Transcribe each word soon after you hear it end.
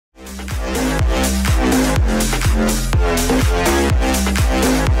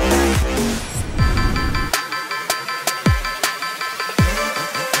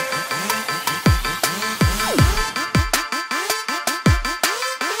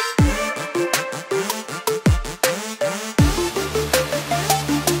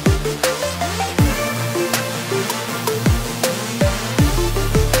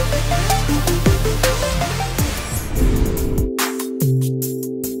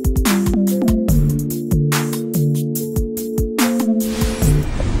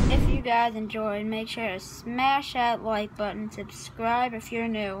guys enjoyed, make sure to smash that like button, subscribe if you're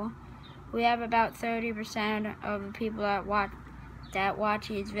new. We have about 30% of the people that watch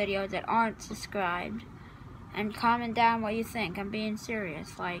these videos that aren't subscribed. And comment down what you think. I'm being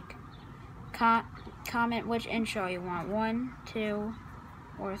serious. Like, comment which intro you want. 1, 2,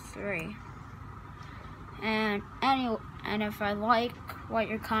 or 3. And if I like what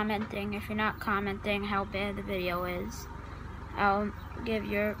you're commenting, if you're not commenting how bad the video is, I'll give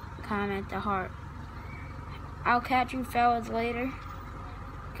your comment a heart. I'll catch you fellas later.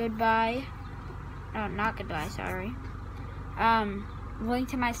 Goodbye. No, not goodbye, sorry. Link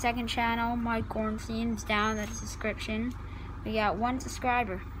to my second channel, Mike Gorenstein, is down in the description. We got 1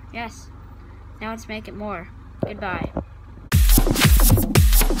 subscriber. Yes. Now let's make it more. Goodbye.